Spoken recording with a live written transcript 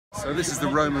So this is the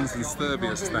Romans and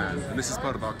Serbia stand, and this is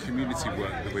part of our community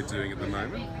work that we're doing at the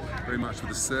moment, very much with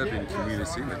the Serbian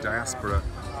community, the diaspora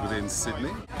within Sydney.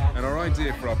 And our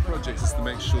idea for our project is to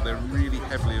make sure they're really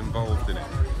heavily involved in it.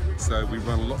 So we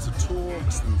run lots of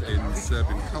talks in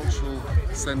Serbian cultural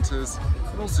centres,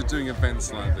 and also doing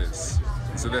events like this.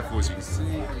 And so therefore, as you can see,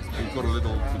 we've got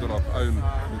our own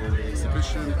little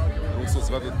exhibition, and all sorts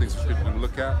of other things which people can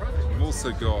look at. We've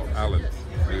also got Alan,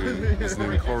 who is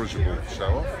an incorrigible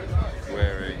show-off,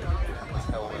 wearing his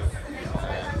helmet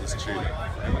and his tunic,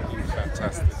 and looking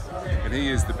fantastic. And he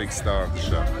is the big star of the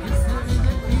show.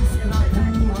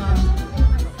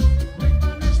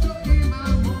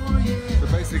 So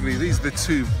basically, these are the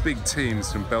two big teams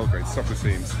from Belgrade, soccer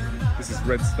teams. This is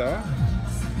Red Star,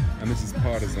 and this is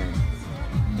Partizan.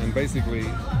 And basically,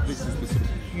 this is the sort of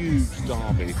huge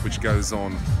derby which goes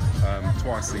on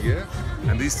twice a year.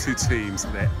 And these two teams,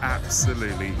 they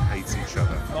absolutely hate each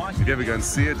other. If you ever go and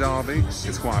see a derby,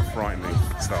 it's quite a frightening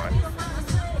sight.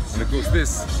 And of course,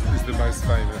 this is the most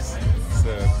famous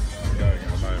Serb going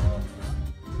at the moment.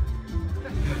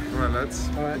 All right, lads.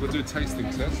 We'll do a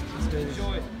tasting test.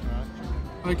 Enjoy.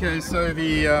 Okay, so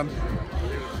the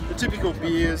typical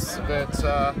beers that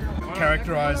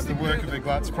characterise the work of the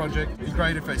Glac project. It'd be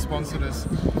great if they sponsored us.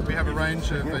 We have a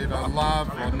range of either Love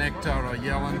or Nectar or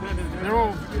Yellen. They're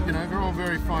all, they're all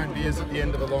very fine beers at the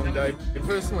end of a long day.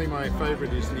 Personally, my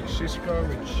favourite is Nichisko,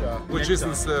 which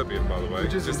isn't Serbian, by the way.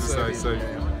 Which isn't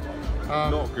Serbian.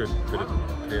 Not good bit of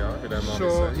PR, if you don't mind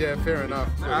sure, me saying. yeah, fair enough.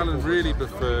 Alan really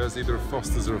prefers either a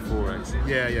Foster's or a 4X.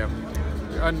 Yeah.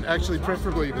 And actually,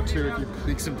 preferably the two if you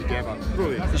mix them together.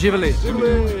 Brilliant. Živeli.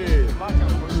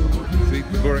 See,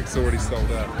 the 4X already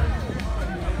sold out.